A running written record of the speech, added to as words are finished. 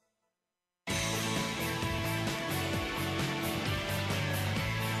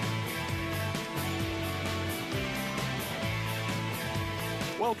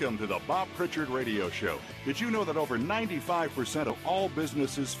Welcome to the Bob Pritchard Radio Show. Did you know that over 95% of all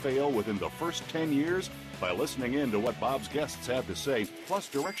businesses fail within the first 10 years? By listening in to what Bob's guests have to say, plus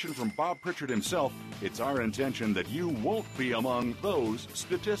direction from Bob Pritchard himself, it's our intention that you won't be among those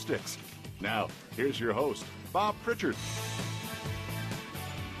statistics. Now, here's your host, Bob Pritchard.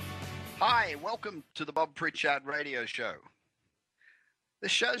 Hi, welcome to the Bob Pritchard Radio Show.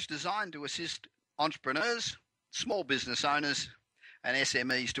 This show's designed to assist entrepreneurs, small business owners, and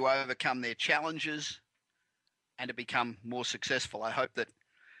SMEs to overcome their challenges and to become more successful. I hope that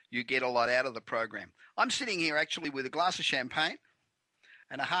you get a lot out of the program. I'm sitting here actually with a glass of champagne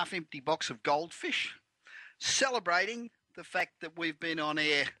and a half-empty box of goldfish, celebrating the fact that we've been on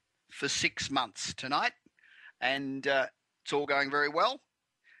air for 6 months tonight, and it's all going very well.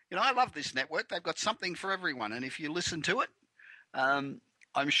 You know, I love this network. They've got something for everyone, and if you listen to it,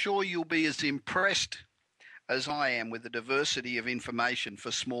 I'm sure you'll be as impressed as I am with the diversity of information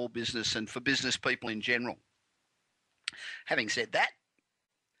for small business and for business people in general. Having said that,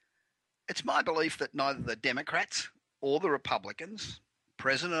 it's my belief that neither the Democrats or the Republicans,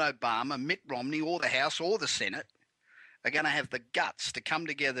 President Obama, Mitt Romney, or the House or the Senate are going to have the guts to come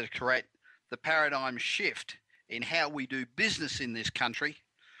together to create the paradigm shift in how we do business in this country,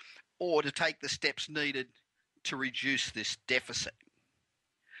 or to take the steps needed to reduce this deficit.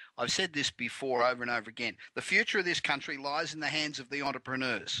 I've said this before over and over again. The future of this country lies in the hands of the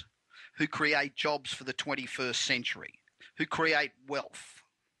entrepreneurs who create jobs for the 21st century, who create wealth.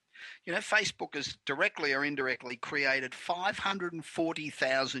 You know, Facebook has directly or indirectly created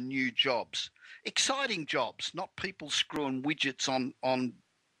 540,000 new jobs. Exciting jobs, not people screwing widgets on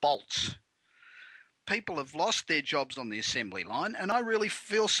bolts. People have lost their jobs on the assembly line, and I really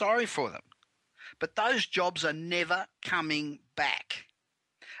feel sorry for them. But those jobs are never coming back.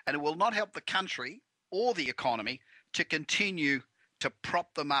 And it will not help the country or the economy to continue to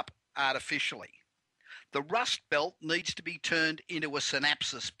prop them up artificially. The Rust Belt needs to be turned into a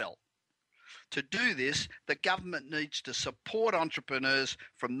synapsis belt. To do this, the government needs to support entrepreneurs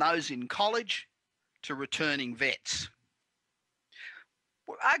from those in college to returning vets.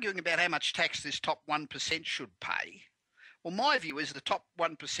 We're arguing about how much tax this top 1% should pay. Well, my view is the top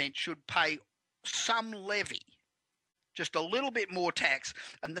 1% should pay some levy, just a little bit more tax,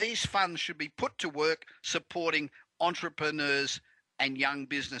 and these funds should be put to work supporting entrepreneurs and young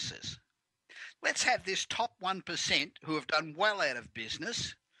businesses. Let's have this top 1% who have done well out of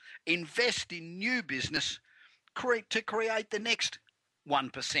business invest in new business to create the next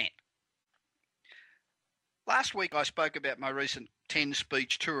 1%. Last week I spoke about my recent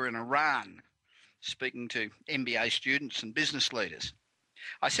 10-speech tour in Iran, speaking to MBA students and business leaders.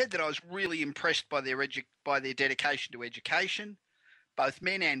 I said that I was really impressed by their dedication to education. Both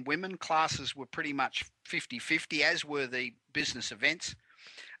men and women, classes were pretty much 50-50, as were the business events,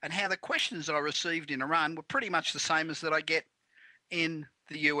 and how the questions I received in Iran were pretty much the same as that I get in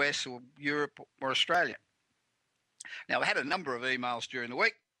the US or Europe or Australia. Now, I had a number of emails during the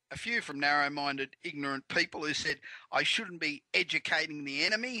week, a few from narrow-minded, ignorant people who said I shouldn't be educating the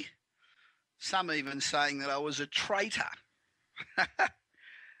enemy, some even saying that I was a traitor.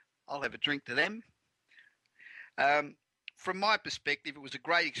 I'll have a drink to them. From my perspective, it was a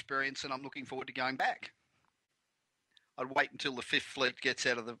great experience and I'm looking forward to going back. I'd wait until the Fifth Fleet gets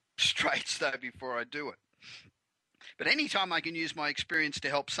out of the Straits, though, before I do it. But anytime I can use my experience to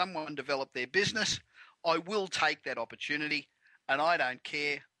help someone develop their business, I will take that opportunity, and I don't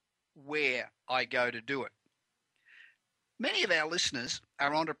care where I go to do it. Many of our listeners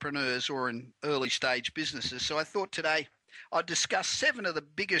are entrepreneurs or in early stage businesses, so I thought today I'd discuss 7 of the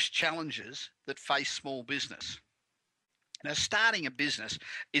biggest challenges that face small business. Now, starting a business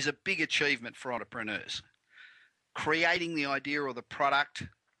is a big achievement for entrepreneurs. Creating the idea or the product,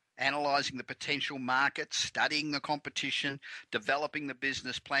 analysing the potential market, studying the competition, developing the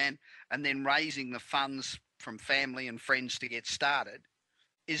business plan, and then raising the funds from family and friends to get started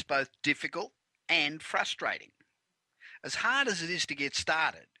is both difficult and frustrating. As hard as it is to get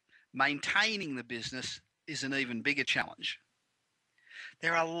started, maintaining the business is an even bigger challenge.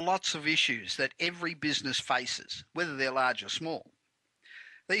 There are lots of issues that every business faces, whether they're large or small.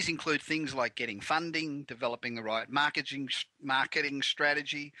 These include things like getting funding, developing the right marketing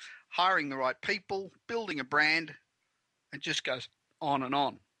strategy, hiring the right people, building a brand. It just goes on and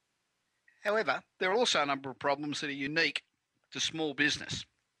on. However, there are also a number of problems that are unique to small business.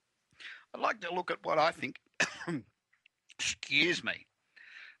 I'd like to look at what I think, excuse me,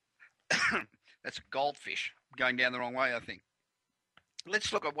 that's a goldfish going down the wrong way, I think.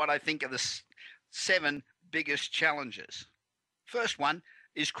 Let's look at what I think are the 7 biggest challenges. First one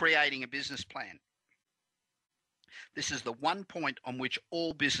is creating a business plan. This is the one point on which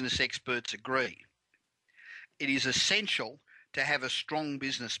all business experts agree. It is essential to have a strong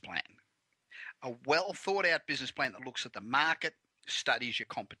business plan, a well thought out business plan that looks at the market, studies your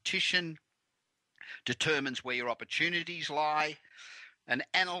competition, determines where your opportunities lie, and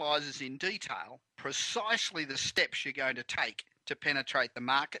analyses in detail precisely the steps you're going to take to penetrate the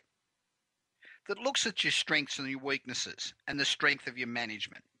market, that looks at your strengths and your weaknesses and the strength of your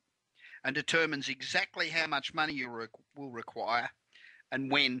management, and determines exactly how much money you will require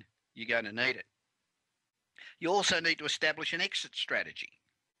and when you're going to need it. You also need to establish an exit strategy.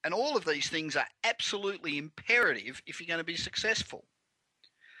 And all of these things are absolutely imperative if you're going to be successful.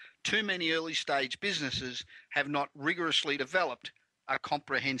 Too many early stage businesses have not rigorously developed a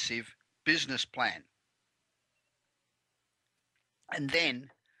comprehensive business plan. And then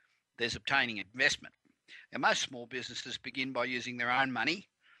there's obtaining investment. Now, most small businesses begin by using their own money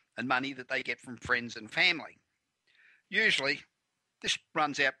and money that they get from friends and family. Usually, this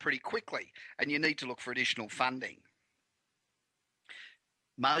runs out pretty quickly and you need to look for additional funding.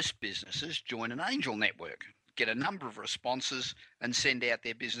 Most businesses join an angel network, get a number of responses and send out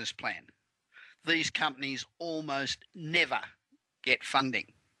their business plan. These companies almost never get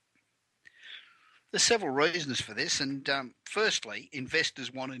funding. There's several reasons for this, and firstly,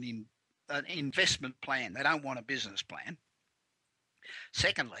 investors want an investment plan. They don't want a business plan.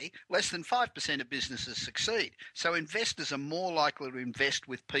 Secondly, less than 5% of businesses succeed, so investors are more likely to invest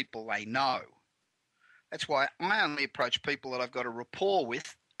with people they know. That's why I only approach people that I've got a rapport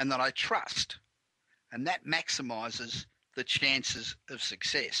with and that I trust, and that maximises the chances of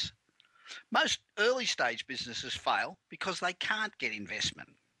success. Most early stage businesses fail because they can't get investment.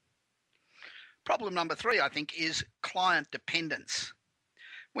 Problem number 3, I think, is client dependence.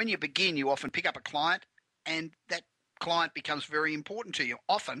 When you begin, you often pick up a client and that client becomes very important to you,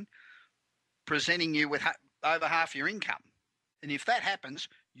 often presenting you with over half your income. And if that happens,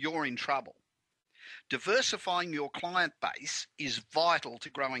 you're in trouble. Diversifying your client base is vital to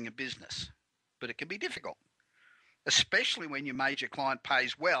growing a business, but it can be difficult, especially when your major client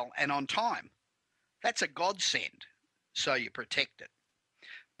pays well and on time. That's a godsend, so you protect it.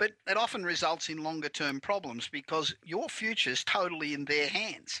 But it often results in longer term problems because your future is totally in their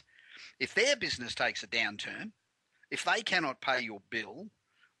hands. If their business takes a downturn, if they cannot pay your bill,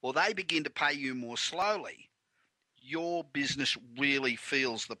 or they begin to pay you more slowly, your business really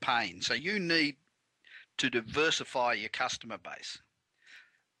feels the pain. So you need to diversify your customer base.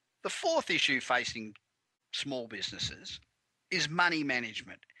 The fourth issue facing small businesses is money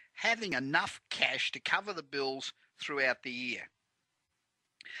management, having enough cash to cover the bills throughout the year.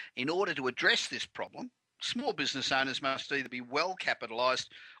 In order to address this problem, small business owners must either be well capitalised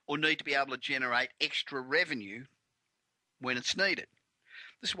or need to be able to generate extra revenue when it's needed.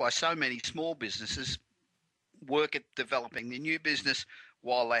 This is why so many small businesses work at developing their new business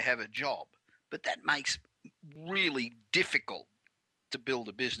while they have a job. But that makes it really difficult to build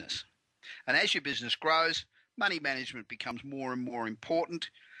a business. And as your business grows, money management becomes more and more important,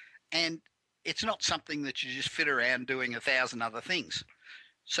 and it's not something that you just fit around doing 1,000 other things.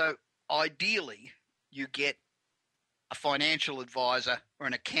 So ideally, you get a financial advisor or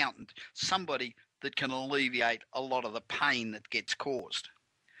an accountant, somebody that can alleviate a lot of the pain that gets caused.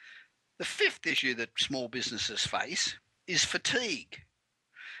 The fifth issue that small businesses face is fatigue.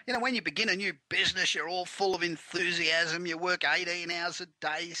 You know, when you begin a new business, you're all full of enthusiasm. You work 18 hours a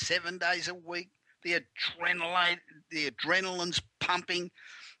day, 7 days a week. The adrenaline's pumping.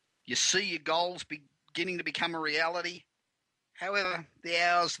 You see your goals beginning to become a reality. However, the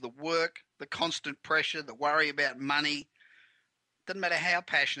hours, the work, the constant pressure, the worry about money, doesn't matter how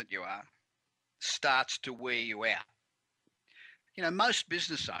passionate you are, starts to wear you out. You know, most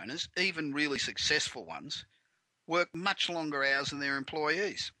business owners, even really successful ones, work much longer hours than their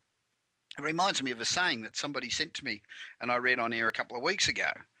employees. It reminds me of a saying that somebody sent to me and I read on air a couple of weeks ago,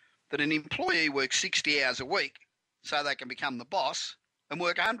 that an employee works 60 hours a week so they can become the boss and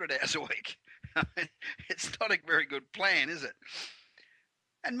work 100 hours a week. It's not a very good plan, is it?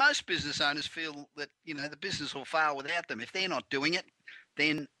 And most business owners feel that, you know, the business will fail without them. If they're not doing it,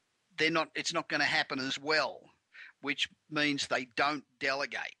 then it's not going to happen as well, which means they don't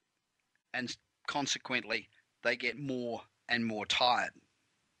delegate. And consequently, they get more and more tired.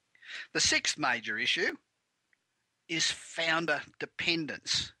 The sixth major issue is founder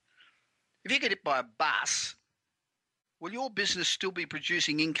dependence. If you get hit by a bus, will your business still be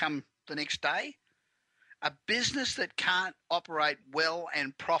producing income the next day? A business that can't operate well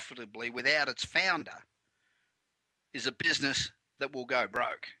and profitably without its founder is a business that will go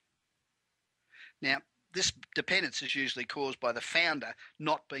broke. Now, this dependence is usually caused by the founder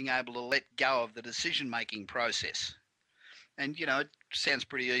not being able to let go of the decision-making process. And, it sounds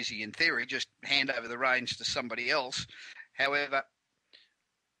pretty easy in theory, just hand over the reins to somebody else. However,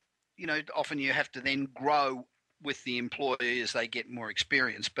 often you have to then grow with the employee as they get more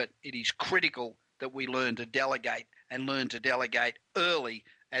experience. But it is critical that we learn to delegate early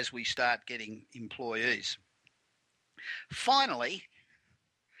as we start getting employees. Finally,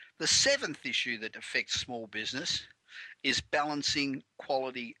 the seventh issue that affects small business is balancing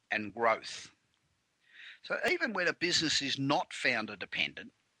quality and growth. So even when a business is not founder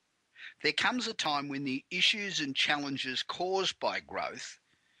dependent, there comes a time when the issues and challenges caused by growth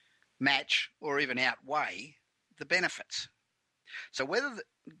match or even outweigh the benefits. So whether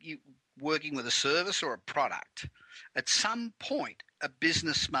you're working with a service or a product, at some point a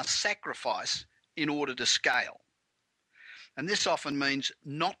business must sacrifice in order to scale. And this often means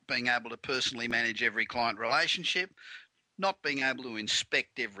not being able to personally manage every client relationship, not being able to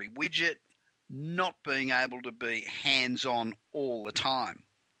inspect every widget, not being able to be hands-on all the time.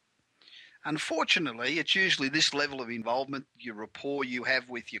 Unfortunately, it's usually this level of involvement, your rapport you have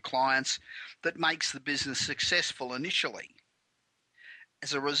with your clients, that makes the business successful initially.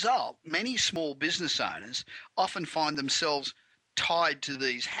 As a result, many small business owners often find themselves tied to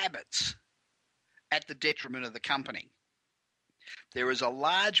these habits at the detriment of the company. There is a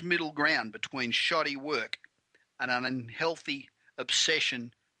large middle ground between shoddy work and an unhealthy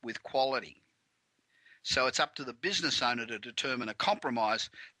obsession with quality. So it's up to the business owner to determine a compromise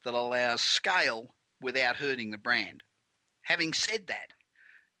that allows scale without hurting the brand. Having said that,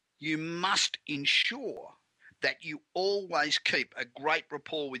 you must ensure that you always keep a great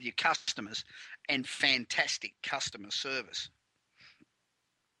rapport with your customers and fantastic customer service.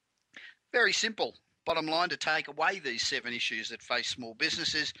 Very simple. Bottom line, to take away these 7 issues that face small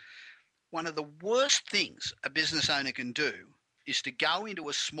businesses, one of the worst things a business owner can do is to go into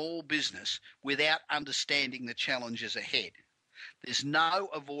a small business without understanding the challenges ahead. There's no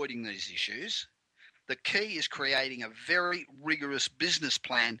avoiding these issues. The key is creating a very rigorous business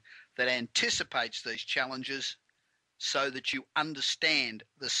plan that anticipates these challenges so that you understand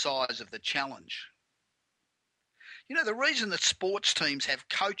the size of the challenge. The reason that sports teams have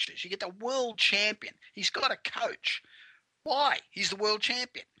coaches, you get the world champion, he's got a coach. Why? He's the world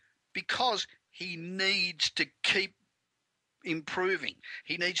champion. Because he needs to keep improving.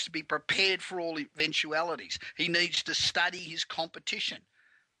 He needs to be prepared for all eventualities. He needs to study his competition.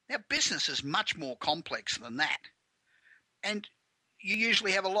 Now, business is much more complex than that. And you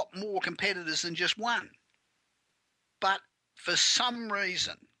usually have a lot more competitors than just one. But for some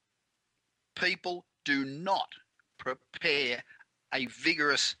reason, people do not prepare a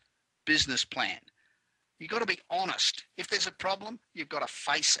vigorous business plan. You've got to be honest. If there's a problem, you've got to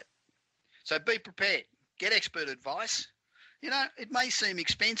face it. So be prepared. Get expert advice. It may seem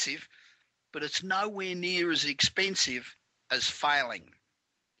expensive, but it's nowhere near as expensive as failing.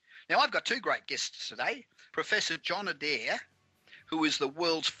 Now, I've got 2 great guests today. Professor John Adair, who is the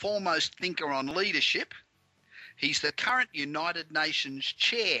world's foremost thinker on leadership. He's the current United Nations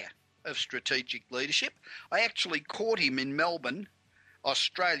Chair of Strategic Leadership. I actually caught him in Melbourne,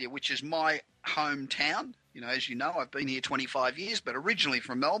 Australia, which is my hometown. As you know, I've been here 25 years, but originally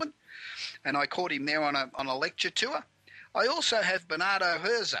from Melbourne. And I caught him there on a lecture tour. I also have Bernardo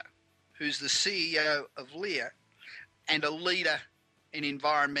Herza, who's the CEO of Lear and a leader in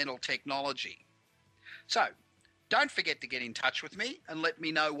environmental technology. So don't forget to get in touch with me and let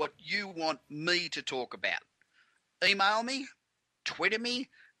me know what you want me to talk about. Email me, Twitter me,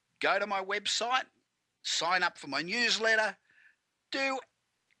 go to my website, sign up for my newsletter,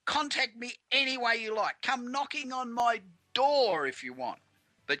 contact me any way you like. Come knocking on my door if you want.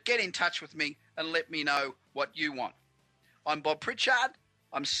 But get in touch with me and let me know what you want. I'm Bob Pritchard.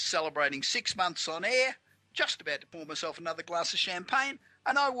 I'm celebrating 6 months on air, just about to pour myself another glass of champagne,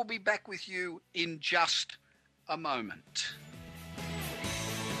 and I will be back with you in just a moment.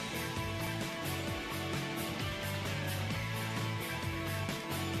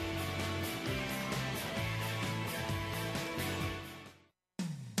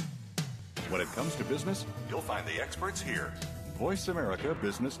 When it comes to business, you'll find the experts here. Voice America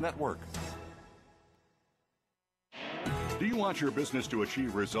Business Network. Do you want your business to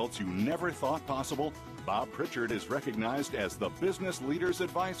achieve results you never thought possible? Bob Pritchard is recognized as the Business Leader's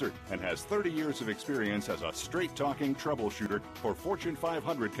Advisor and has 30 years of experience as a straight-talking troubleshooter for Fortune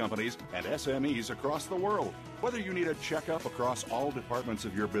 500 companies and SMEs across the world. Whether you need a checkup across all departments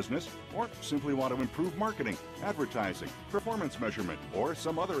of your business or simply want to improve marketing, advertising, performance measurement, or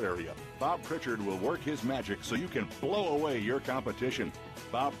some other area, Bob Pritchard will work his magic so you can blow away your competition.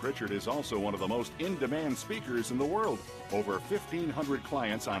 Bob Pritchard is also one of the most in-demand speakers in the world. Over 1,500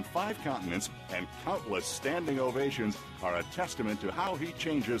 clients on 5 continents and countless standing ovations are a testament to how he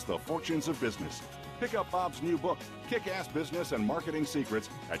changes the fortunes of business. Pick up Bob's new book, Kick-Ass Business and Marketing Secrets,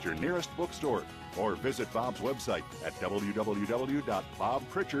 at your nearest bookstore, or visit Bob's website at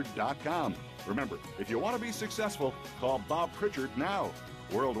www.bobpritchard.com. Remember, if you want to be successful, call Bob Pritchard now.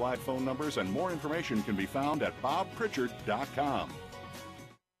 Worldwide phone numbers and more information can be found at bobpritchard.com.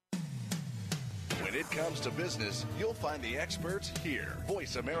 When it comes to business, you'll find the experts here.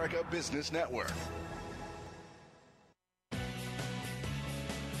 Voice America Business Network.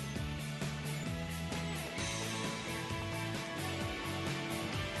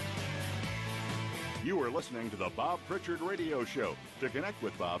 You are listening to the Bob Pritchard Radio Show. To connect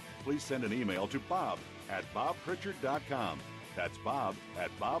with Bob, please send an email to bob@bobpritchard.com. That's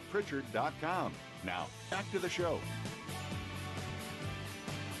bob@bobpritchard.com. Now, back to the show.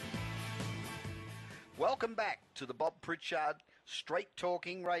 Welcome back to the Bob Pritchard Straight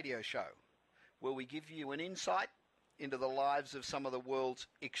Talking Radio Show, where we give you an insight into the lives of some of the world's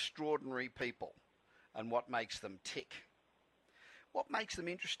extraordinary people and what makes them tick. What makes them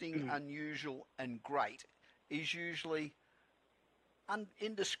interesting, unusual, and great is usually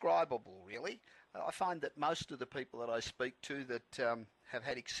indescribable, really. I find that most of the people that I speak to that have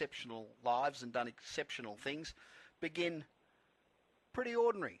had exceptional lives and done exceptional things begin pretty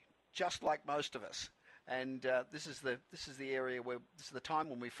ordinary, just like most of us. And this is the area where this is the time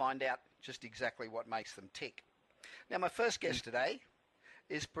when we find out just exactly what makes them tick. Now, my first guest today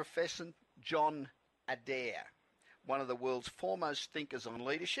is Professor John Adair, one of the world's foremost thinkers on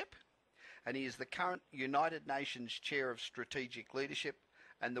leadership, and he is the current United Nations Chair of Strategic Leadership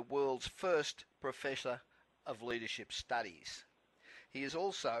and the world's first Professor of Leadership Studies. He is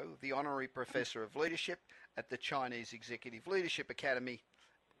also the Honorary Professor of Leadership at the Chinese Executive Leadership Academy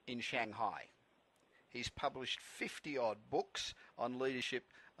in Shanghai. He's published 50-odd books on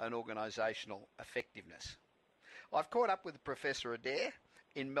leadership and organisational effectiveness. I've caught up with Professor Adair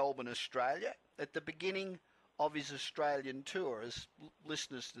in Melbourne, Australia, at the beginning of his Australian tour. As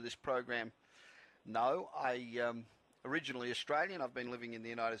listeners to this program know, I originally Australian. I've been living in the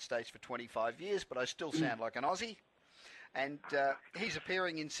United States for 25 years, but I still sound like an Aussie. And he's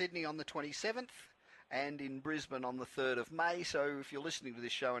appearing in Sydney on the 27th and in Brisbane on the 3rd of May. So if you're listening to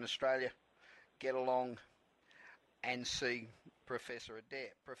this show in Australia, get along and see Professor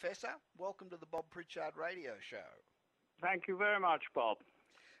Adair. Professor, welcome to the Bob Pritchard Radio Show. Thank you very much, Bob.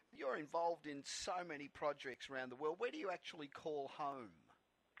 You're involved in so many projects around the world. Where do you actually call home?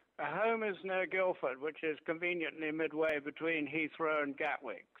 Home is near Guildford, which is conveniently midway between Heathrow and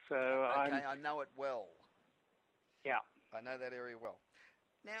Gatwick. So okay, I know it well. Yeah. I know that area well.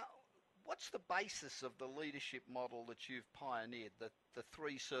 Now, what's the basis of the leadership model that you've pioneered, the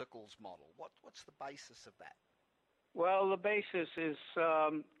 3 circles model? What's the basis of that? Well, the basis is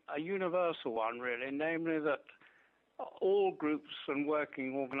a universal one, really, namely that all groups and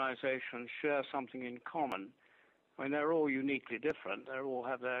working organizations share something in common. I mean, they're all uniquely different. They all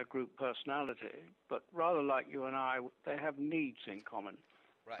have their group personality. But rather like you and I, they have needs in common.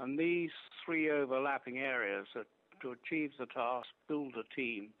 Right. And these 3 overlapping areas are to achieve the task, build a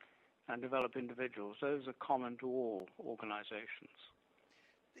team, and develop individuals. Those are common to all organizations.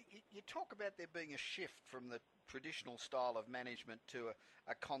 You talk about there being a shift from the traditional style of management to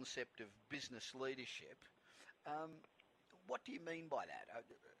a concept of business leadership. What do you mean by that?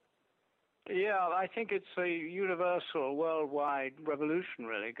 Yeah, I think it's a universal, worldwide revolution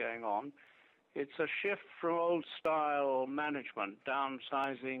really going on. It's a shift from old-style management,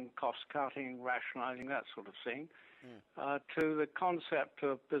 downsizing, cost-cutting, rationalizing, that sort of thing, to the concept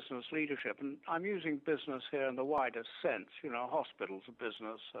of business leadership. And I'm using business here in the widest sense. You know, hospitals are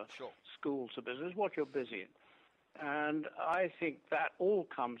business, Sure. schools are business, what you're busy in. And I think that all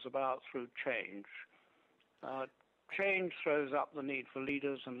comes about through change. Change throws up the need for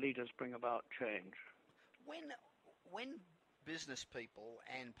leaders, and leaders bring about change. When business people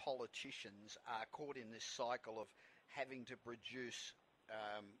and politicians are caught in this cycle of having to produce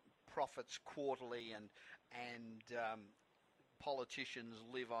profits quarterly, and politicians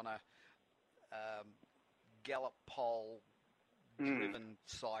live on a Gallup poll driven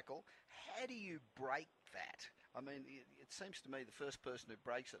cycle, how do you break that? I mean, it seems to me the first person who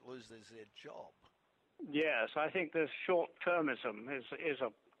breaks it loses their job. Yes, I think this short-termism is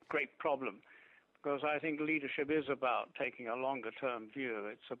a great problem, because I think leadership is about taking a longer-term view.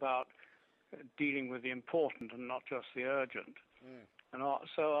 It's about dealing with the important and not just the urgent. And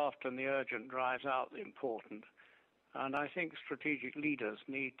so often the urgent drives out the important. And I think strategic leaders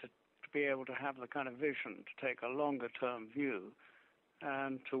need to be able to have the kind of vision to take a longer-term view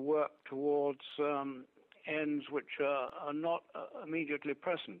and to work towards ends which are not immediately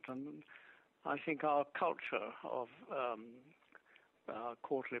present. And I think our culture of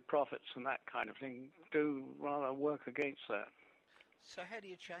quarterly profits and that kind of thing do rather work against that. So how do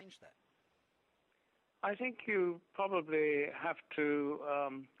you change that? I think you probably have to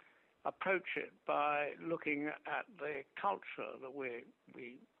approach it by looking at the culture that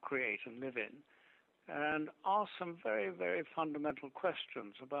we create and live in and ask some very, very fundamental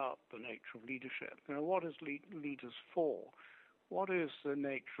questions about the nature of leadership. What is leaders for? What is the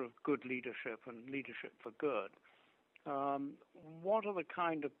nature of good leadership and leadership for good? What are the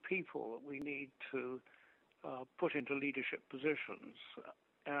kind of people that we need to put into leadership positions?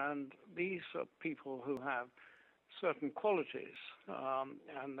 And these are people who have certain qualities,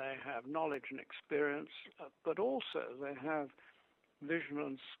 and they have knowledge and experience, but also they have vision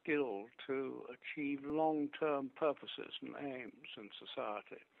and skill to achieve long-term purposes and aims in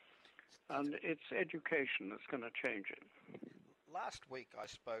society. And it's education that's going to change it. Last week I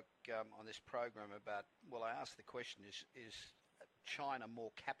spoke on this program about, well, I asked the question, is China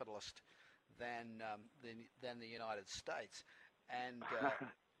more capitalist than the United States? And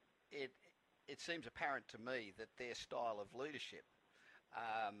it seems apparent to me that their style of leadership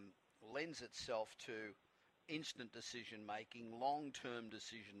lends itself to instant decision-making, long-term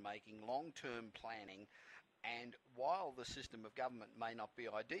decision-making, long-term planning, and while the system of government may not be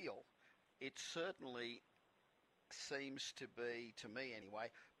ideal, it certainly seems to be, to me anyway,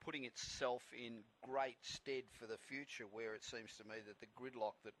 putting itself in great stead for the future, where it seems to me that the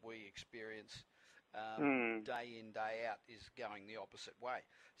gridlock that we experience day in, day out is going the opposite way.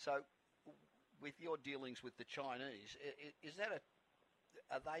 So with your dealings with the Chinese, is that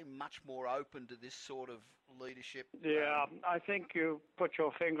are they much more open to this sort of leadership? Yeah, I think you put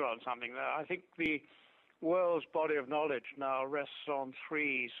your finger on something there. I think the world's body of knowledge now rests on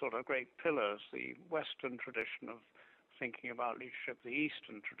three sort of great pillars: the Western tradition of thinking about leadership, the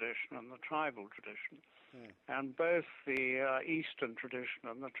Eastern tradition, and the tribal tradition. And both the Eastern tradition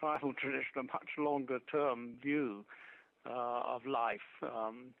and the tribal tradition are much longer-term view of life.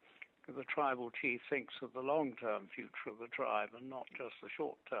 The tribal chief thinks of the long-term future of the tribe and not just the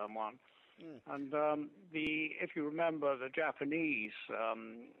short-term one. And if you remember the Japanese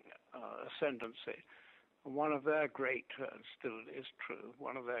ascendancy, one of their great, still is true,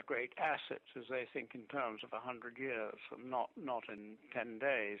 one of their great assets is they think in terms of 100 years and not in 10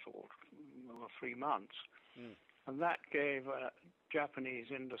 days or 3 months. And that gave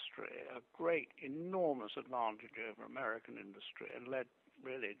Japanese industry a great, enormous advantage over American industry and led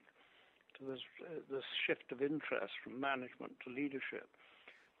really to this shift of interest from management to leadership.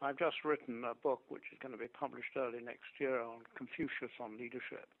 I've just written a book which is going to be published early next year on Confucius on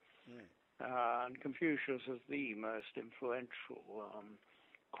leadership. And Confucius is the most influential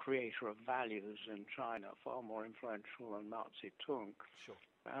creator of values in China, far more influential than Mao Zedong. Sure.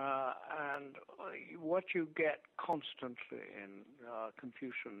 And what you get constantly in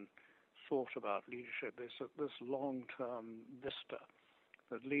Confucian thought about leadership is that this long-term vista,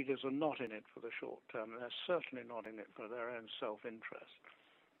 that leaders are not in it for the short term. They're certainly not in it for their own self-interest.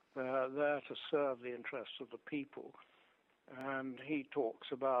 They're there to serve the interests of the people. And he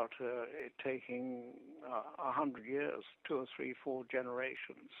talks about it taking 100 years, 2 or 3, 4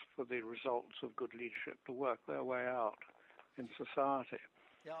 generations for the results of good leadership to work their way out in society.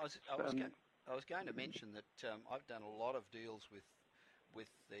 Yeah, I was going to mention that I've done a lot of deals with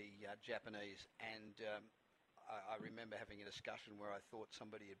the Japanese, and I remember having a discussion where I thought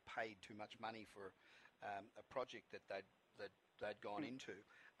somebody had paid too much money for a project that they'd gone into,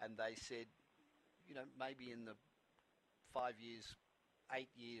 and they said, maybe in the 5 years, 8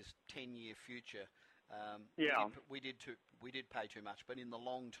 years, 10-year future, we did pay too much, but in the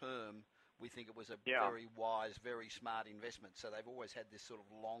long term, we think it was a very wise, very smart investment. So they've always had this sort of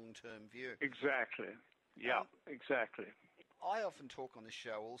long-term view. Exactly. Yeah, exactly. I often talk on this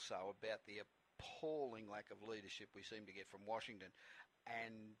show also about the appalling lack of leadership we seem to get from Washington,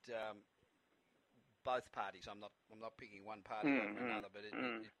 and both parties. I'm not picking one party over another, but it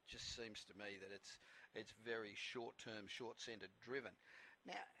just seems to me that it's very short-term, short-centered driven.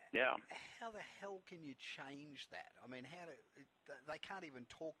 Now, how the hell can you change that? I mean, they can't even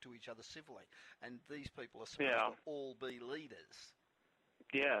talk to each other civilly, and these people are supposed to all be leaders.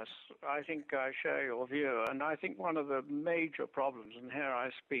 Yes, I think I share your view, and I think one of the major problems, and here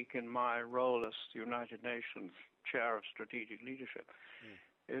I speak in my role as the United Nations Chair of Strategic Leadership,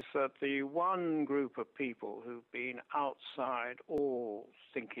 is that the one group of people who've been outside all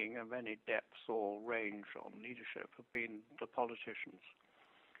thinking of any depth or range on leadership have been the politicians.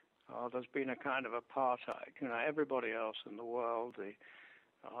 There's been a kind of apartheid. Everybody else in the world,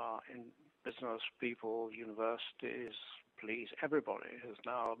 in business people, universities, police, everybody has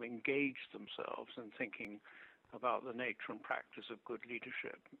now engaged themselves in thinking about the nature and practice of good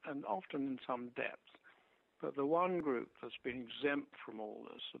leadership, and often in some depth. But the one group that's been exempt from all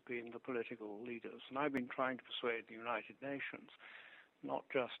this have been the political leaders. And I've been trying to persuade the United Nations not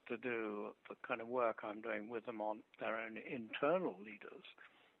just to do the kind of work I'm doing with them on their own internal leaders,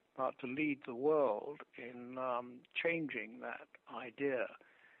 but to lead the world in changing that idea.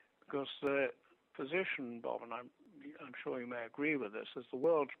 Because the position, Bob, and I'm sure you may agree with this, is the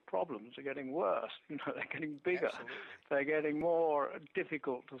world's problems are getting worse. They're getting bigger. Absolutely. They're getting more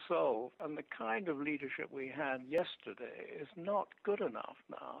difficult to solve. And the kind of leadership we had yesterday is not good enough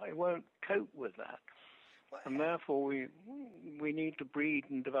now. It won't cope with that. Well, And therefore, we need to breed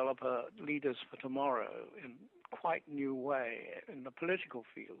and develop leaders for tomorrow in quite new way in the political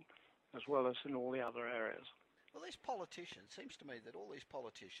field as well as in all the other areas. Well, these politicians, seems to me that all these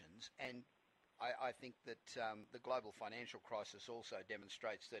politicians, and I think that the global financial crisis also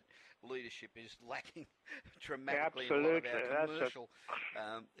demonstrates that leadership is lacking dramatically in a lot of our commercial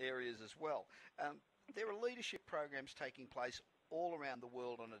areas as well. There are leadership programs taking place all around the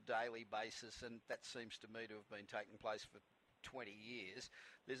world on a daily basis, and that seems to me to have been taking place for 20 years.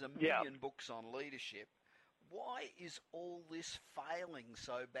 There's a million books on leadership. Why is all this failing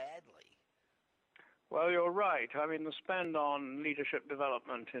so badly? Well, you're right. I mean, the spend on leadership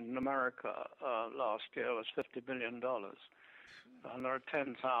development in America last year was $50 billion. And there are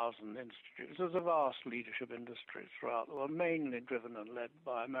 10,000 institutes. There's a vast leadership industry throughout the world, mainly driven and led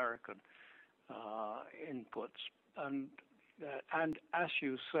by American inputs. And as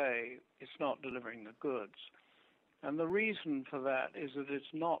you say, it's not delivering the goods. And the reason for that is that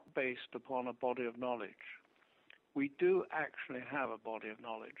it's not based upon a body of knowledge. We do actually have a body of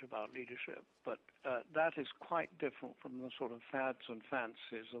knowledge about leadership, but that is quite different from the sort of fads and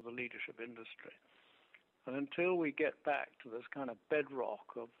fancies of the leadership industry. And until we get back to this kind of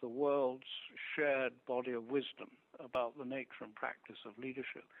bedrock of the world's shared body of wisdom about the nature and practice of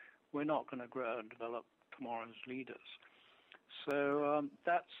leadership, we're not going to grow and develop tomorrow's leaders. So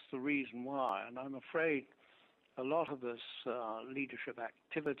that's the reason why. And I'm afraid a lot of this leadership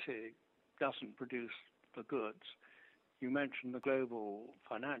activity doesn't produce the goods. You mentioned the global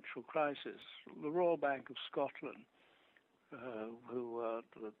financial crisis. The Royal Bank of Scotland, who are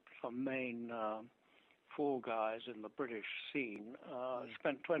some main fall guys in the British scene,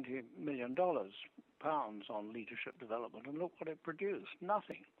 spent $20 million on leadership development, and look what it produced,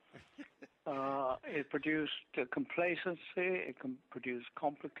 nothing. It produced complacency, it produced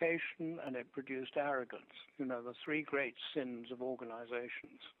complication, and it produced arrogance. The three great sins of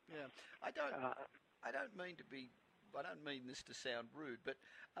organizations. Yeah, I don't mean this to sound rude, but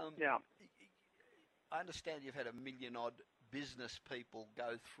I understand you've had 1 million odd business people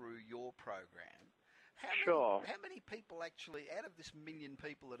go through your program. How many people actually, out of this 1 million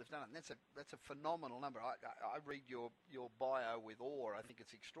people that have done it, and that's a phenomenal number. I read your bio with awe. I think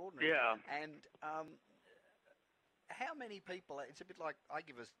it's extraordinary. Yeah. And how many people? It's a bit like I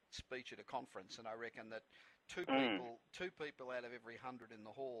give a speech at a conference, and I reckon that two people out of every 100 in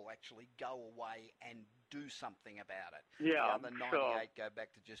the hall actually go away and do something about it. Yeah, the other 98 go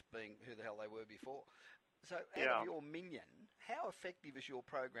back to just being who the hell they were before. So out of your 1 million, how effective is your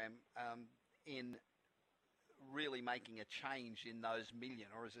program in really making a change in those 1 million,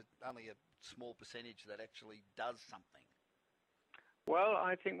 or is it only a small percentage that actually does something? Well,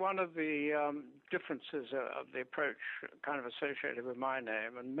 I think one of the differences of the approach kind of associated with my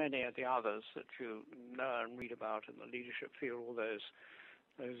name and many of the others that you know and read about in the leadership field, all those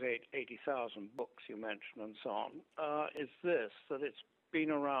 80,000 books you mentioned and so on, is this, that it's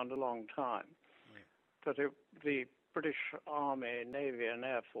been around a long time. That the British Army, Navy and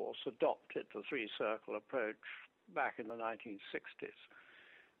Air Force adopted the three-circle approach back in the 1960s.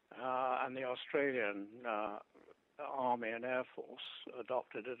 And the Australian Army and Air Force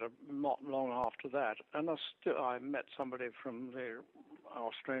adopted it not long after that. And I met somebody from the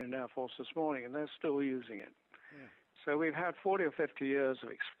Australian Air Force this morning, and they're still using it. Yeah. So we've had 40 or 50 years of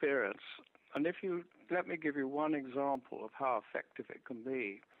experience. And let me give you one example of how effective it can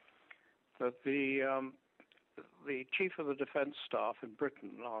be. That the Chief of the Defence Staff in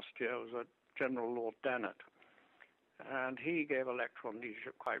Britain last year was General Lord Dannatt. And he gave a lecture on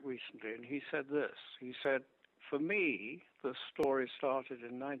leadership quite recently, and he said this. He said, for me, the story started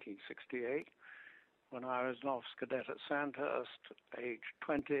in 1968 when I was an officer cadet at Sandhurst, age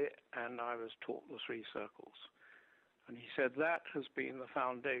 20, and I was taught the three circles. And he said that has been the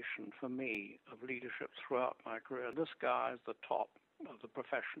foundation for me of leadership throughout my career. This guy is the top of the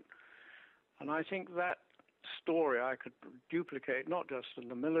profession. And I think that story I could duplicate not just in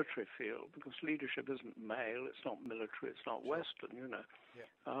the military field, because leadership isn't male, it's not military, it's not Western, you know. Yeah.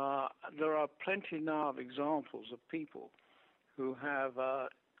 There are plenty now of examples of people who have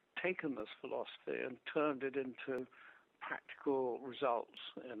taken this philosophy and turned it into practical results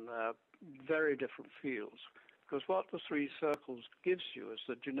in very different fields. Because what the three circles gives you is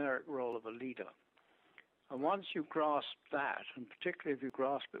the generic role of a leader. And once you grasp that, and particularly if you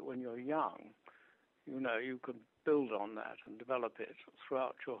grasp it when you're young, you know, you can build on that and develop it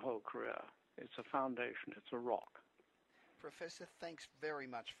throughout your whole career. It's a foundation, it's a rock. Professor, thanks very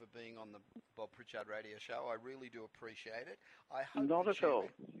much for being on the Bob Pritchard Radio Show. I really do appreciate it. I hope Not that at all.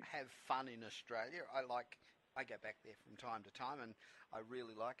 have fun in Australia. I go back there from time to time, and I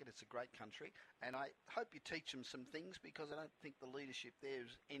really like it. It's a great country, and I hope you teach them some things, because I don't think the leadership there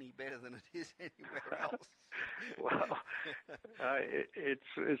is any better than it is anywhere else. Well,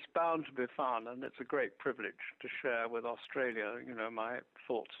 it's bound to be fun, and it's a great privilege to share with Australia, you know, my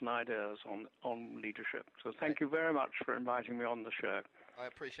thoughts and ideas on leadership. So thank you very much for inviting me on the show. I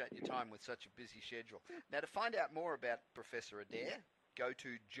appreciate your time with such a busy schedule. Now, to find out more about Professor Adair, go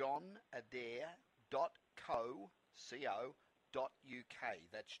to johnadair.co.uk.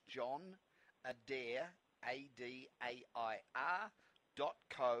 That's John Adair, ADAIR.co.uk.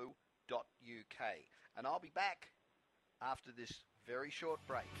 And I'll be back after this very short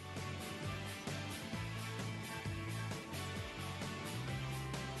break.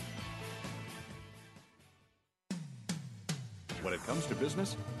 When it comes to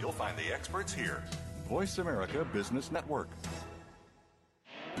business, You'll find the experts here. Voice America Business Network.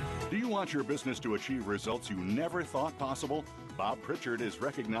 Do you want your business to achieve results you never thought possible? Bob Pritchard is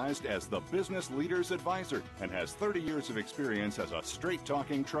recognized as the Business Leader's Advisor and has 30 years of experience as a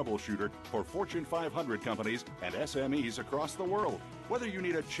straight-talking troubleshooter for Fortune 500 companies and SMEs across the world. Whether you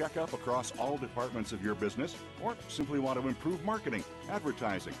need a checkup across all departments of your business or simply want to improve marketing,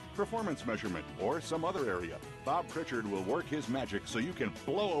 advertising, performance measurement, or some other area, Bob Pritchard will work his magic so you can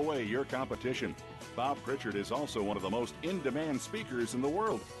blow away your competition. Bob Pritchard is also one of the most in-demand speakers in the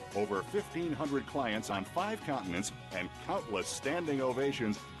world. Over 1,500 clients on 5 continents and countless standing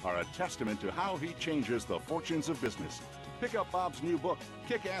ovations are a testament to how he changes the fortunes of business. Pick up Bob's new book,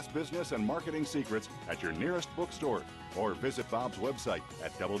 Kick-Ass Business and Marketing Secrets, at your nearest bookstore, or visit Bob's website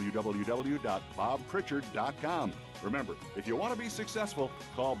at www.bobpritchard.com. Remember, if you want to be successful,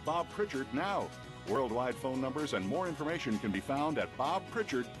 call Bob Pritchard now. Worldwide phone numbers and more information can be found at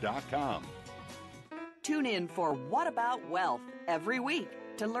bobpritchard.com. Tune in for What About Wealth every week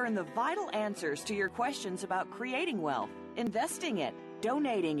to learn the vital answers to your questions about creating wealth, investing it,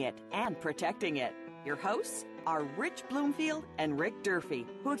 donating it, and protecting it. Your hosts are Rich Bloomfield and Rick Durfee,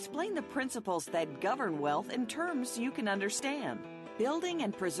 who explain the principles that govern wealth in terms you can understand. Building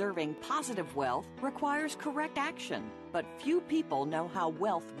and preserving positive wealth requires correct action, but few people know how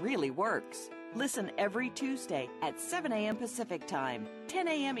wealth really works. Listen every Tuesday at 7 a.m. Pacific Time, 10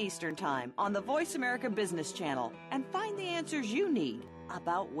 a.m. Eastern Time on the Voice America Business Channel and find the answers you need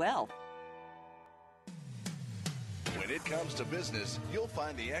about wealth. When it comes to business, you'll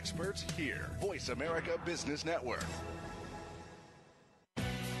find the experts here. Voice America Business Network.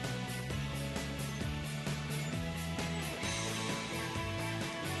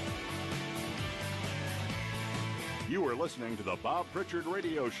 You are listening to the Bob Pritchard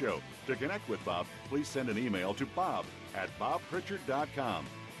Radio Show. To connect with Bob, please send an email to bob@bobpritchard.com.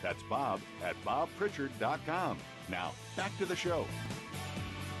 That's bob@bobpritchard.com. Now, back to the show.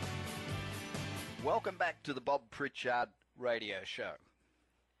 Welcome back to the Bob Pritchard Radio Show.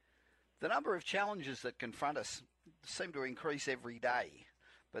 The number of challenges that confront us seem to increase every day,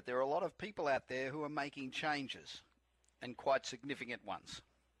 but there are a lot of people out there who are making changes, and quite significant ones.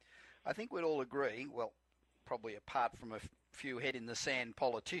 I think we'd all agree, well, probably apart from a few head-in-the-sand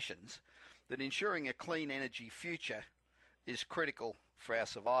politicians, that ensuring a clean energy future is critical for our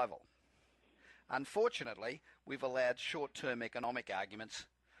survival. Unfortunately, we've allowed short-term economic arguments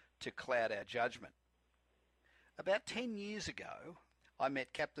to cloud our judgment. About 10 years ago, I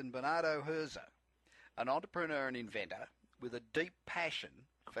met Captain Bernardo Herzer, an entrepreneur and inventor with a deep passion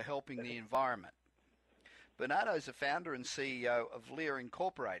for helping the environment. Bernardo is the founder and CEO of Lear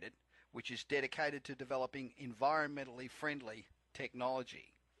Incorporated, which is dedicated to developing environmentally friendly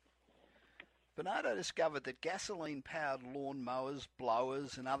technology. Bernardo discovered that gasoline-powered lawn mowers,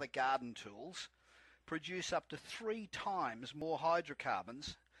 blowers and other garden tools produce up to 3 times more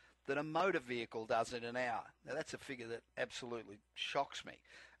hydrocarbons than a motor vehicle does in an hour. Now that's a figure that absolutely shocks me.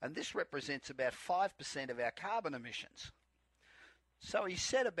 And this represents about 5% of our carbon emissions. So he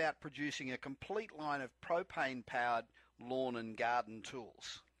set about producing a complete line of propane-powered lawn and garden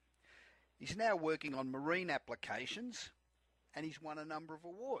tools. He's now working on marine applications, and he's won a number of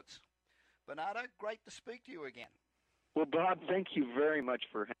awards. Bernardo, great to speak to you again. Well, Bob, thank you very much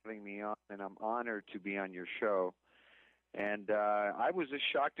for having me on, and I'm honored to be on your show. And I was as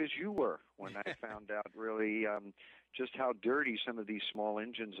shocked as you were when I found out really just how dirty some of these small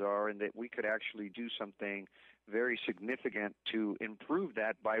engines are, and that we could actually do something very significant to improve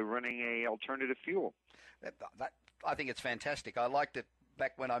that by running a alternative fuel. I think it's fantastic. I liked it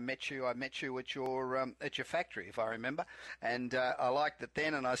back when I met you at your factory, if I remember, and I liked it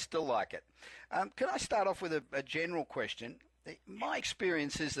then, and I still like it. Can I start off with a general question? My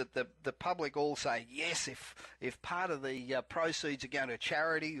experience is that the public all say, yes, if part of the proceeds are going to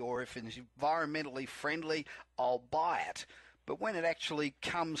charity or if it's environmentally friendly, I'll buy it. But when it actually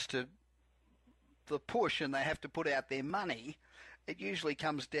comes to the push and they have to put out their money, it usually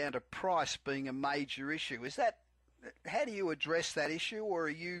comes down to price being a major issue. How do you address that issue, or are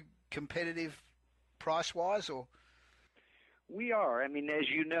you competitive price-wise? Or we are. I mean, as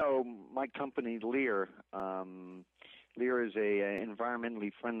you know, my company, Lear, Lear is a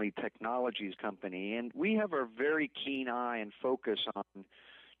environmentally friendly technologies company, and we have a very keen eye and focus on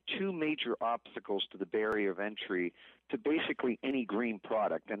two major obstacles to the barrier of entry to basically any green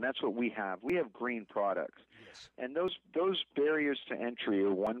product, and that's what we have. We have green products. yes, And those barriers to entry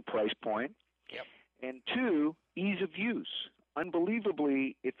are, one, price point, yep, and two, ease of use.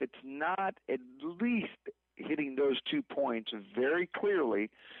 Unbelievably, if it's not at least hitting those 2 points very clearly,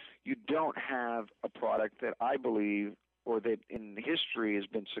 you don't have a product that I believe, or that in history has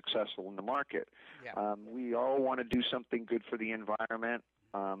been successful in the market. yeah. We all want to do something good for the environment,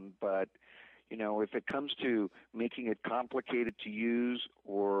 but if it comes to making it complicated to use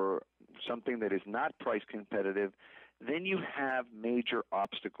or something that is not price competitive, then you have major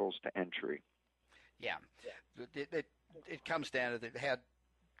obstacles to entry. Yeah, it comes down to how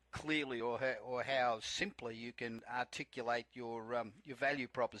clearly or how simply you can articulate your value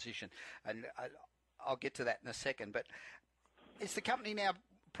proposition, and I'll get to that in a second. But is the company now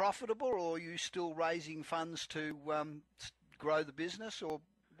profitable, or are you still raising funds to grow the business, or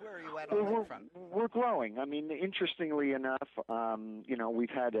where are you at on that front? We're growing. I mean, interestingly enough, we've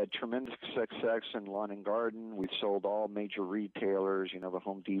had a tremendous success in lawn and garden. We've sold all major retailers, the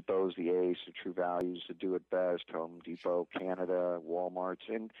Home Depots, the Ace, the True Values, the Do It Best, Home Depot, Canada, Walmart's,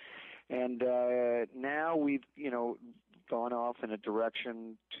 and now we've, gone off in a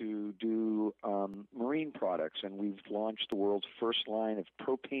direction to do marine products, and we've launched the world's first line of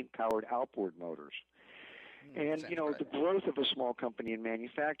propane-powered outboard motors. And the growth of a small company in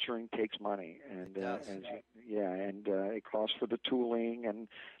manufacturing takes money, and it costs for the tooling and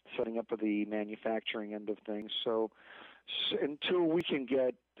setting up of the manufacturing end of things. So until we can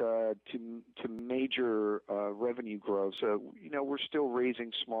get to major revenue growth, we're still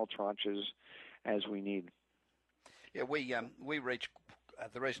raising small tranches as we need. Yeah, we reach.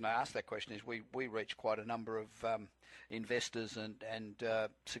 The reason I asked that question is we reach quite a number of investors and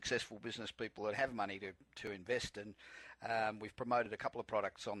successful business people that have money to invest, and we've promoted a couple of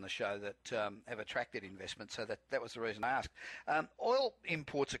products on the show that have attracted investment, so that was the reason I asked. Oil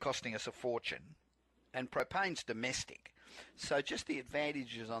imports are costing us a fortune, and propane's domestic, so just the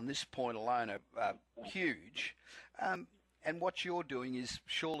advantages on this point alone are huge, and what you're doing is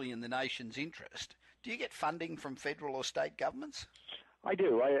surely in the nation's interest. Do you get funding from federal or state governments? I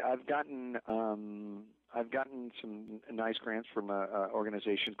do. I've gotten some nice grants from an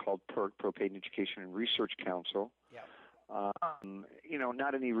organization called PERC, Propane Education and Research Council. Yeah.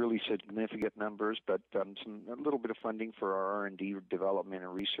 Not any really significant numbers, but a little bit of funding for our R&D development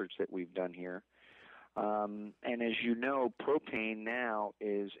and research that we've done here. And as you know, propane now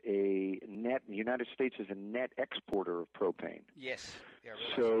is the United States is a net exporter of propane. Yes. Yeah,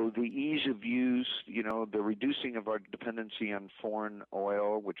 so the ease of use, the reducing of our dependency on foreign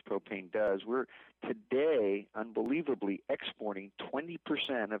oil, which propane does, we're today unbelievably exporting 20%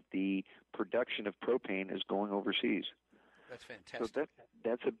 of the production of propane is going overseas. That's fantastic. So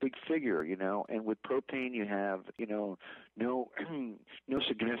that's a big figure, and with propane you have, no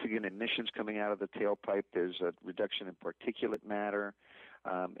significant emissions coming out of the tailpipe. There's a reduction in particulate matter.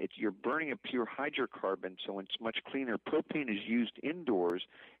 You're burning a pure hydrocarbon, so it's much cleaner. Propane is used indoors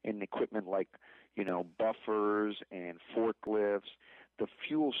in equipment like, buffers and forklifts. The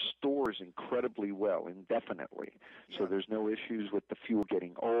fuel stores incredibly well, indefinitely. So there's no issues with the fuel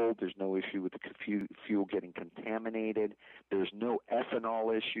getting old. There's no issue with the fuel getting contaminated. There's no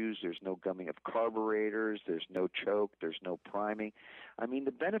ethanol issues. There's no gumming of carburetors. There's no choke. There's no priming. I mean,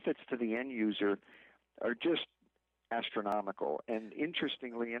 the benefits to the end user are just astronomical. And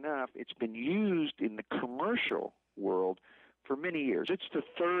interestingly enough, it's been used in the commercial world for many years. It's the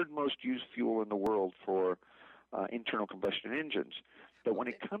third most used fuel in the world for internal combustion engines. But when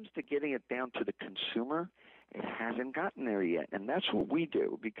it comes to getting it down to the consumer, it hasn't gotten there yet. And that's what we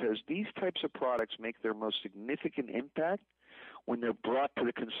do, because these types of products make their most significant impact when they're brought to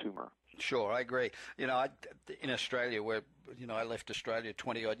the consumer. Sure, I agree. You know, in Australia, where, you know, I left Australia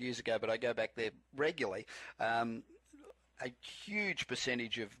 20-odd years ago, but I go back there regularly, a huge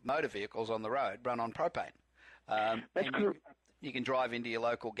percentage of motor vehicles on the road run on propane. That's true. You can drive into your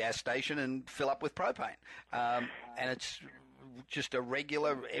local gas station and fill up with propane. And it's just a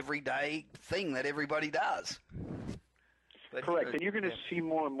regular, everyday thing that everybody does. But correct, and you're going to see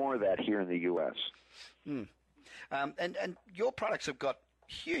more and more of that here in the U.S. And your products have got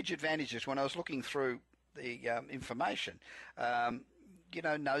huge advantages. When I was looking through the information, you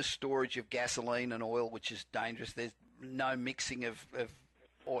know, no storage of gasoline and oil, which is dangerous. There's no mixing of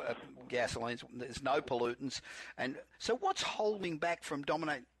gasolines. There's no pollutants. And so what's holding back from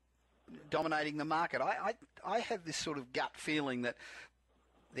dominating the market? I have this sort of gut feeling that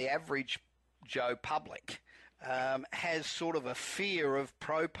the average Joe public has sort of a fear of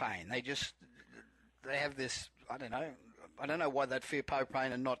propane. They have this, I don't know why they'd fear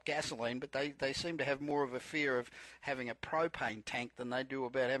propane and not gasoline, but they seem to have more of a fear of having a propane tank than they do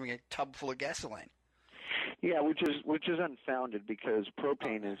about having a tub full of gasoline. Yeah, which is unfounded, because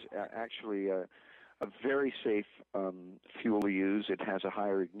propane is actually a very safe fuel to use. It has a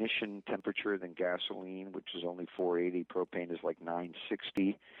higher ignition temperature than gasoline, which is only 480. Propane is like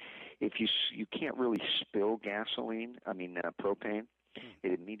 960. If you can't really spill propane,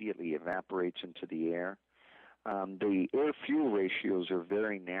 it immediately evaporates into the air. The air-fuel ratios are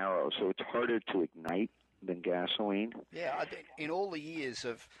very narrow, so it's harder to ignite than gasoline. Yeah, I think in all the years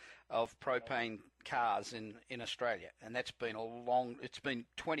of propane cars in Australia, and that's been it's been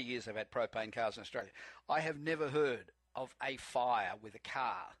 20 years I've had propane cars in Australia, I have never heard of a fire with a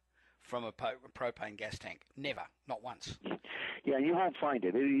car from a propane gas tank. Never, not once. Yeah, you won't find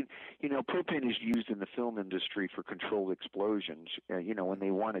it. Propane is used in the film industry for controlled explosions, when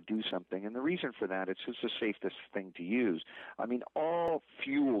they want to do something. And the reason for that, it's just the safest thing to use. I mean, all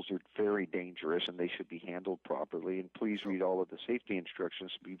fuels are very dangerous, and they should be handled properly. And please read all of the safety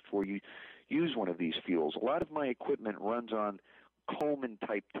instructions before you use one of these fuels. A lot of my equipment runs on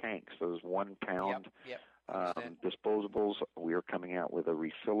Coleman-type tanks, those 1 pound disposables. We are coming out with a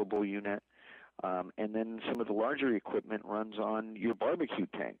refillable unit. And then some of the larger equipment runs on your barbecue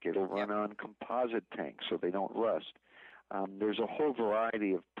tank. It'll run on composite tanks so they don't rust. There's a whole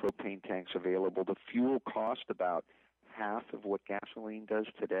variety of propane tanks available. The fuel costs about half of what gasoline does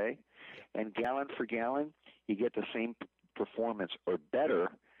today. And gallon for gallon, you get the same performance or better,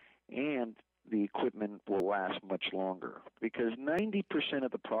 and the equipment will last much longer. Because 90%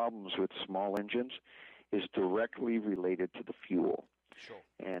 of the problems with small engines is directly related to the fuel. Sure.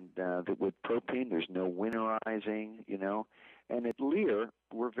 And with propane, there's no winterizing, And at Lear,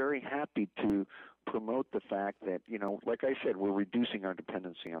 we're very happy to promote the fact that, like I said, we're reducing our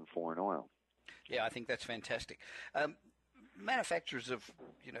dependency on foreign oil. Yeah, I think that's fantastic. Manufacturers of,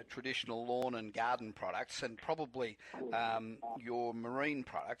 traditional lawn and garden products, and probably your marine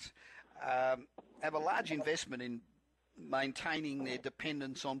products, have a large investment in maintaining their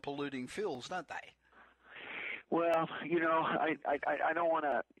dependence on polluting fuels, don't they? Well, I don't want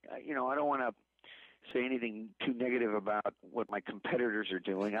to say anything too negative about what my competitors are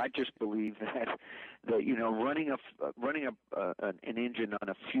doing. I just believe that running an engine on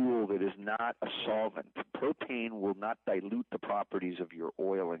a fuel that is not a solvent, propane will not dilute the properties of your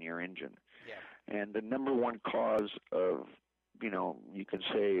oil in your engine. Yeah. And the number one cause of you can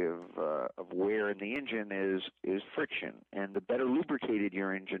say of wear in the engine is friction. And the better lubricated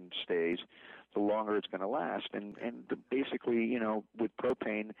your engine stays, the longer it's going to last. And basically, with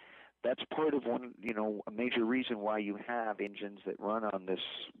propane, that's part of a major reason why you have engines that run on this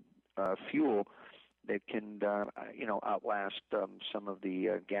fuel that can, outlast some of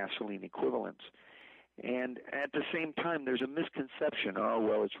the gasoline equivalents. And at the same time, there's a misconception,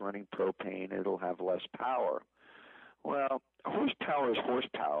 it's running propane, it'll have less power. Well, horsepower is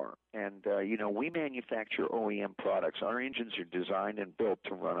horsepower, and, we manufacture OEM products. Our engines are designed and built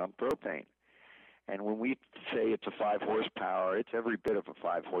to run on propane. And when we say it's a 5 horsepower, it's every bit of a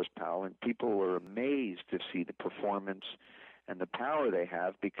 5 horsepower, and people are amazed to see the performance and the power they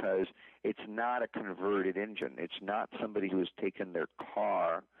have, because it's not a converted engine. It's not somebody who has taken their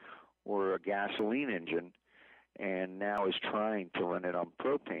car or a gasoline engine and now is trying to run it on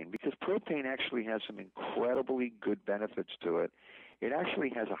propane, because propane actually has some incredibly good benefits to it. it actually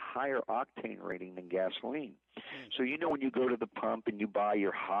has a higher octane rating than gasoline. So when you go to the pump and you buy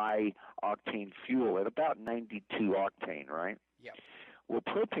your high octane fuel at about 92 octane, right? Yep. Well,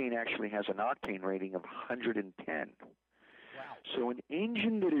 propane actually has an octane rating of 110. Wow. So an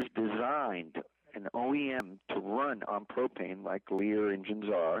engine that is designed, an OEM, to run on propane, like Lear engines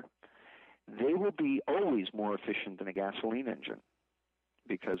are, they will be always more efficient than a gasoline engine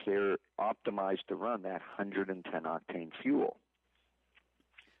because they're optimized to run that 110 octane fuel.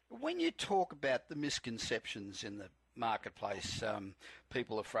 When you talk about the misconceptions in the marketplace,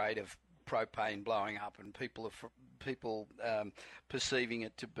 people afraid of propane blowing up and people perceiving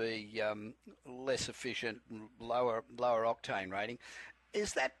it to be less efficient and lower octane rating,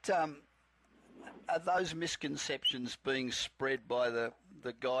 is that are those misconceptions being spread by the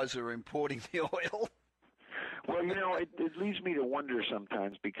guys who are importing the oil? Well, it leads me to wonder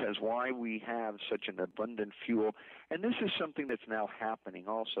sometimes because why we have such an abundant fuel, and this is something that's now happening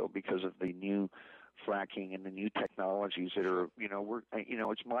also because of the new fracking and the new technologies that are,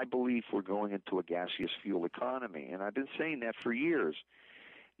 it's my belief we're going into a gaseous fuel economy, and I've been saying that for years.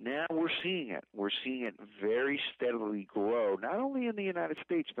 Now we're seeing it. We're seeing it very steadily grow, not only in the United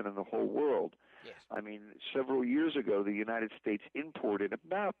States but in the whole world. Yes. I mean, several years ago, the United States imported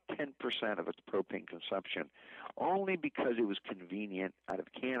about 10% of its propane consumption, only because it was convenient out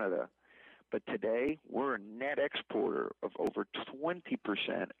of Canada. But today, we're a net exporter of over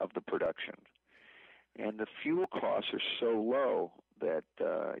 20% of the production. And the fuel costs are so low that,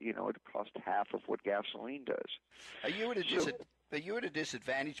 it costs half of what gasoline does. Are you at a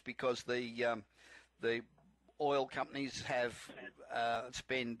disadvantage because the oil companies have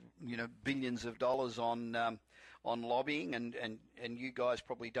spend billions of dollars on lobbying, and you guys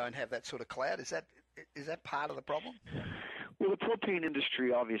probably don't have that sort of clout? Is that part of the problem? Well, the propane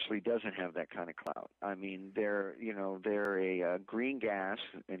industry obviously doesn't have that kind of clout. I mean, they're a green gas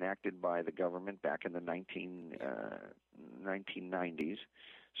enacted by the government back in the 1990s.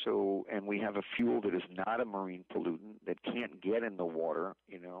 So, and we have a fuel that is not a marine pollutant that can't get in the water,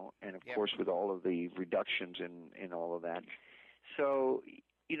 and of course with all of the reductions in all of that. So,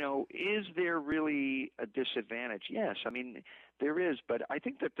 is there really a disadvantage? Yes, I mean, there is, but I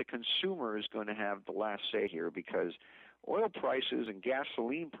think that the consumer is going to have the last say here because oil prices and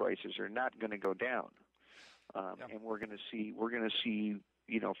gasoline prices are not going to go down. And we're going to see,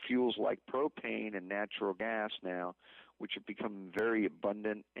 fuels like propane and natural gas now, which have become very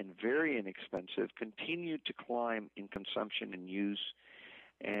abundant and very inexpensive, continue to climb in consumption and use.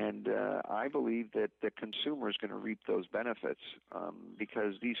 And I believe that the consumer is going to reap those benefits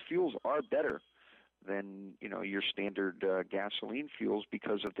because these fuels are better than, your standard gasoline fuels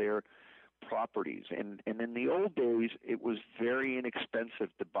because of their properties. And in the old days, it was very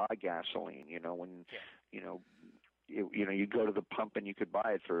inexpensive to buy gasoline, you go to the pump and you could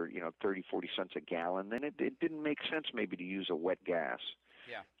buy it for 30, 40 cents a gallon. Then it didn't make sense maybe to use a wet gas.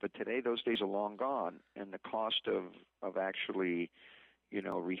 Yeah. But today those days are long gone, and the cost of actually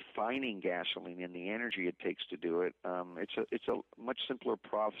refining gasoline and the energy it takes to do it, it's a much simpler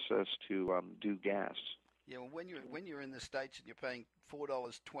process to do gas. Yeah, well, when you're in the States and you're paying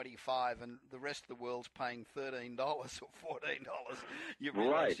 $4.25 and the rest of the world's paying $13 or $14, you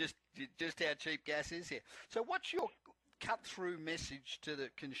realize just how cheap gas is here. So what's your cut-through message to the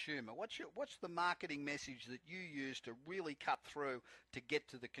consumer? What's the marketing message that you use to really cut through to get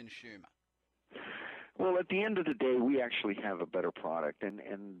to the consumer? Well, at the end of the day, we actually have a better product,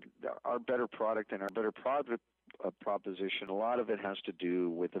 and our better product and our better product proposition, a lot of it has to do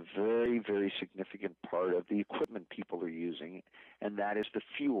with a very, very significant part of the equipment people are using, and that is the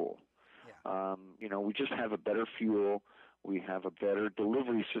fuel. Yeah. We just have a better fuel. We have a better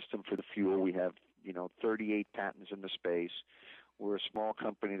delivery system for the fuel. We have, 38 patents in the space. We're a small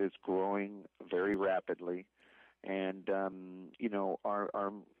company that's growing very rapidly. And,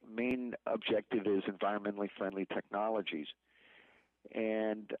 our main objective is environmentally friendly technologies.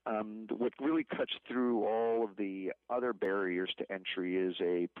 And what really cuts through all of the other barriers to entry is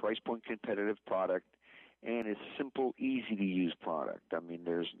a price point competitive product and a simple, easy-to-use product. I mean,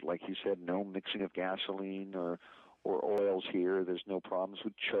 there's, like you said, no mixing of gasoline or oils here. There's no problems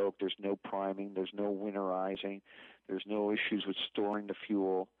with choke. There's no priming. There's no winterizing. There's no issues with storing the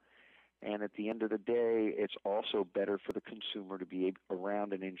fuel. And at the end of the day, it's also better for the consumer to be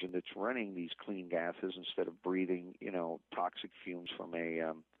around an engine that's running these clean gases instead of breathing, toxic fumes from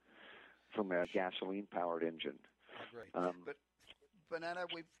a gasoline-powered engine. I agree. But Bernardo,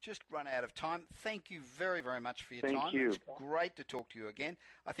 we've just run out of time. Thank you very, very much for your time. Thank you. It's great to talk to you again.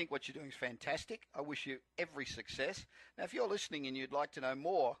 I think what you're doing is fantastic. I wish you every success. Now, if you're listening and you'd like to know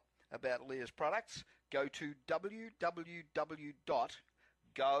more about Lear's products, go to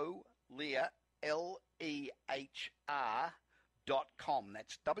www.golehr.com.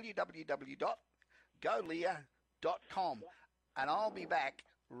 That's www.golehr.com. And I'll be back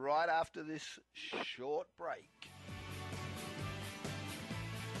right after this short break.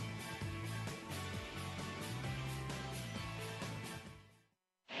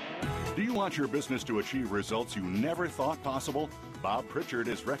 Do you want your business to achieve results you never thought possible? Bob Pritchard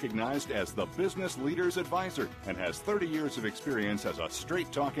is recognized as the Business Leader's Advisor and has 30 years of experience as a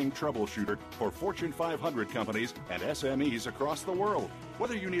straight-talking troubleshooter for Fortune 500 companies and SMEs across the world.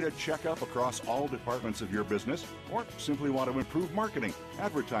 Whether you need a checkup across all departments of your business or simply want to improve marketing,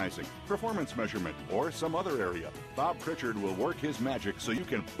 advertising, performance measurement, or some other area, Bob Pritchard will work his magic so you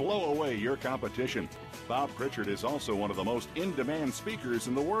can blow away your competition. Bob Pritchard is also one of the most in-demand speakers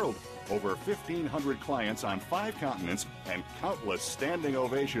in the world. Over 1,500 clients on 5 continents and countless standing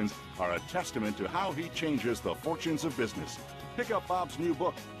ovations are a testament to how he changes the fortunes of business. Pick up Bob's new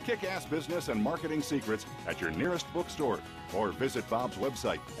book, Kick-Ass Business and Marketing Secrets, at your nearest bookstore, or visit Bob's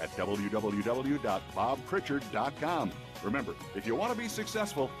website at www.bobpritchard.com. Remember, if you want to be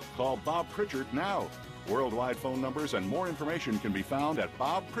successful, call Bob Pritchard now. Worldwide phone numbers and more information can be found at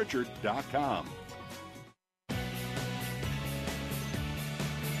bobpritchard.com.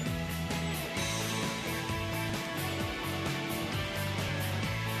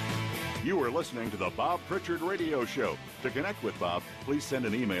 You are listening to the Bob Pritchard Radio Show. To connect with Bob, please send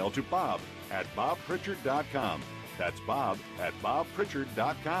an email to bob@bobpritchard.com. That's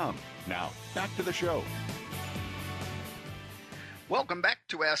bob@bobpritchard.com. Now, back to the show. Welcome back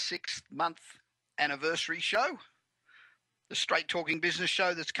to our 6th-month anniversary show, the Straight Talking Business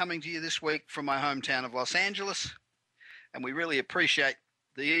Show that's coming to you this week from my hometown of Los Angeles. And we really appreciate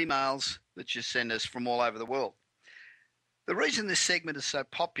the emails that you send us from all over the world. The reason this segment is so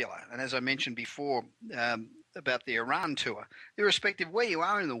popular, and as I mentioned before about the Iran tour, irrespective of where you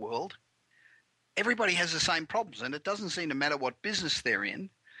are in the world, everybody has the same problems, and it doesn't seem to matter what business they're in.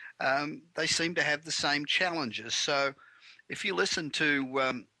 They seem to have the same challenges. So if you listen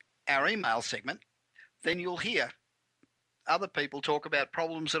to our email segment, then you'll hear other people talk about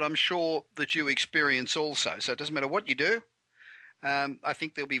problems that I'm sure that you experience also. So it doesn't matter what you do. I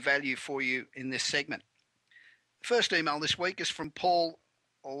think there'll be value for you in this segment. First email this week is from Paul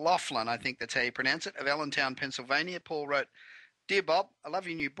Laughlin, I think that's how you pronounce it, of Allentown, Pennsylvania. Paul wrote, "Dear Bob, I love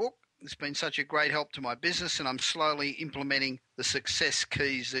your new book. It's been such a great help to my business, and I'm slowly implementing the success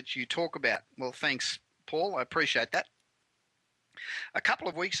keys that you talk about." Well, thanks, Paul. I appreciate that. A couple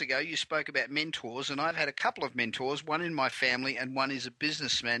of weeks ago, you spoke about mentors, and I've had a couple of mentors, one in my family and one is a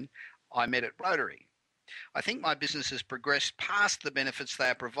businessman I met at Rotary. I think my business has progressed past the benefits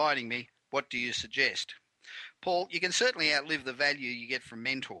they are providing me. What do you suggest? Paul, you can certainly outlive the value you get from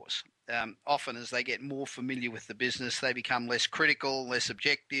mentors. Often as they get more familiar with the business, they become less critical, less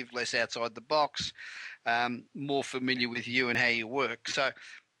objective, less outside the box, more familiar with you and how you work. So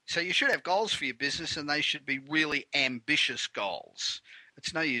you should have goals for your business, and they should be really ambitious goals.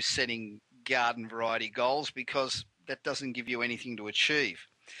 It's no use setting garden variety goals because that doesn't give you anything to achieve.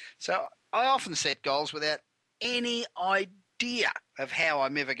 So I often set goals without any idea of how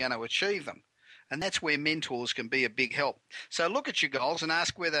I'm ever going to achieve them. And that's where mentors can be a big help. So look at your goals and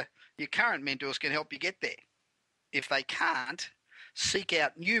ask whether your current mentors can help you get there. If they can't, seek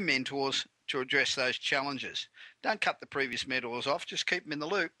out new mentors to address those challenges. Don't cut the previous mentors off, just keep them in the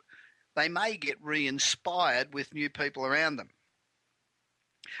loop. They may get re-inspired with new people around them.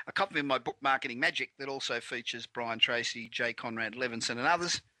 A copy of my book, Marketing Magic, that also features Brian Tracy, J. Conrad Levinson and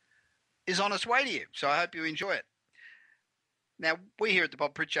others, is on its way to you. So I hope you enjoy it. Now, we here at the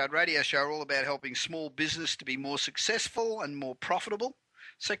Bob Pritchard Radio Show are all about helping small business to be more successful and more profitable.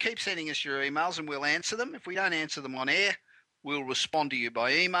 So keep sending us your emails and we'll answer them. If we don't answer them on air, we'll respond to you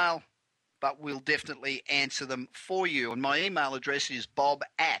by email, but we'll definitely answer them for you. And my email address is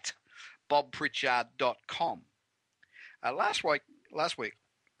bob@bobpritchard.com. Last week,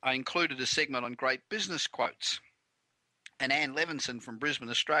 I included a segment on great business quotes. And Anne Levinson from Brisbane,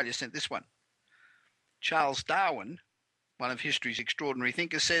 Australia, sent this one. Charles Darwin, one of history's extraordinary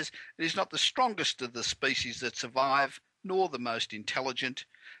thinkers, says, "It is not the strongest of the species that survive, nor the most intelligent,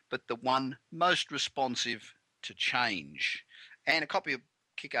 but the one most responsive to change." And a copy of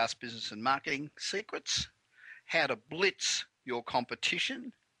Kick-Ass Business and Marketing Secrets, How to Blitz Your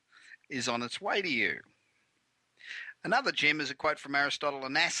Competition, is on its way to you. Another gem is a quote from Aristotle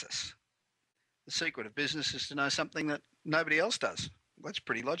Onassis. "The secret of business is to know something that nobody else does." That's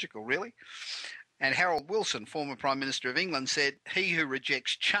pretty logical, really. And Harold Wilson, former Prime Minister of England, said, "He who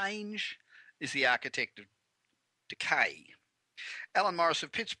rejects change is the architect of decay." Alan Morris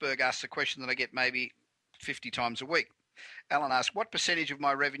of Pittsburgh asks a question that I get maybe 50 times a week. Alan asked, what percentage of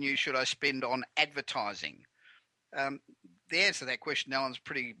my revenue should I spend on advertising? The answer to that question, Alan, is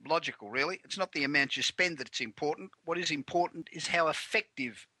pretty logical, really. It's not the amount you spend that's important. What is important is how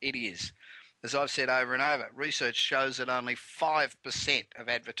effective it is. As I've said over and over, research shows that only 5% of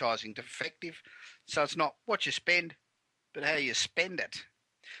advertising is effective. So it's not what you spend, but how you spend it.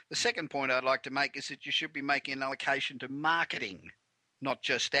 The second point I'd like to make is that you should be making an allocation to marketing, not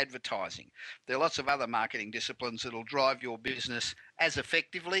just advertising. There are lots of other marketing disciplines that will drive your business as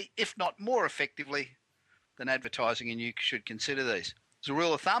effectively, if not more effectively, than advertising, and you should consider these. As a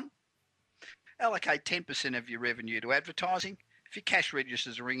rule of thumb, allocate 10% of your revenue to advertising. If your cash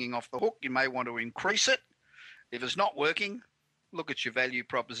registers are ringing off the hook, you may want to increase it. If it's not working, look at your value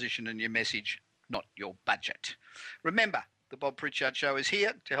proposition and your message, not your budget. Remember, the Bob Pritchard Show is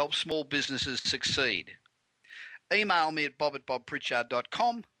here to help small businesses succeed. Email me at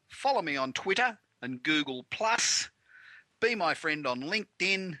bob@bobpritchard.com. Follow me on Twitter and Google+. Be my friend on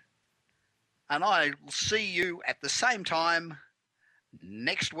LinkedIn. And I will see you at the same time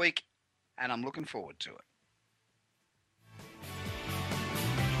next week, and I'm looking forward to it.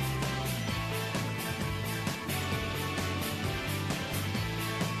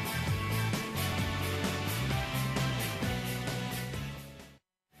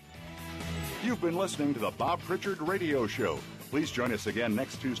 You've been listening to the Bob Pritchard Radio Show. Please join us again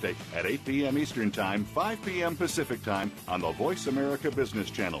next Tuesday at 8 p.m. Eastern Time, 5 p.m. Pacific Time on the Voice America Business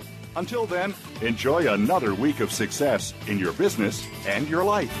Channel. Until then, enjoy another week of success in your business and your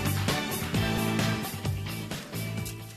life.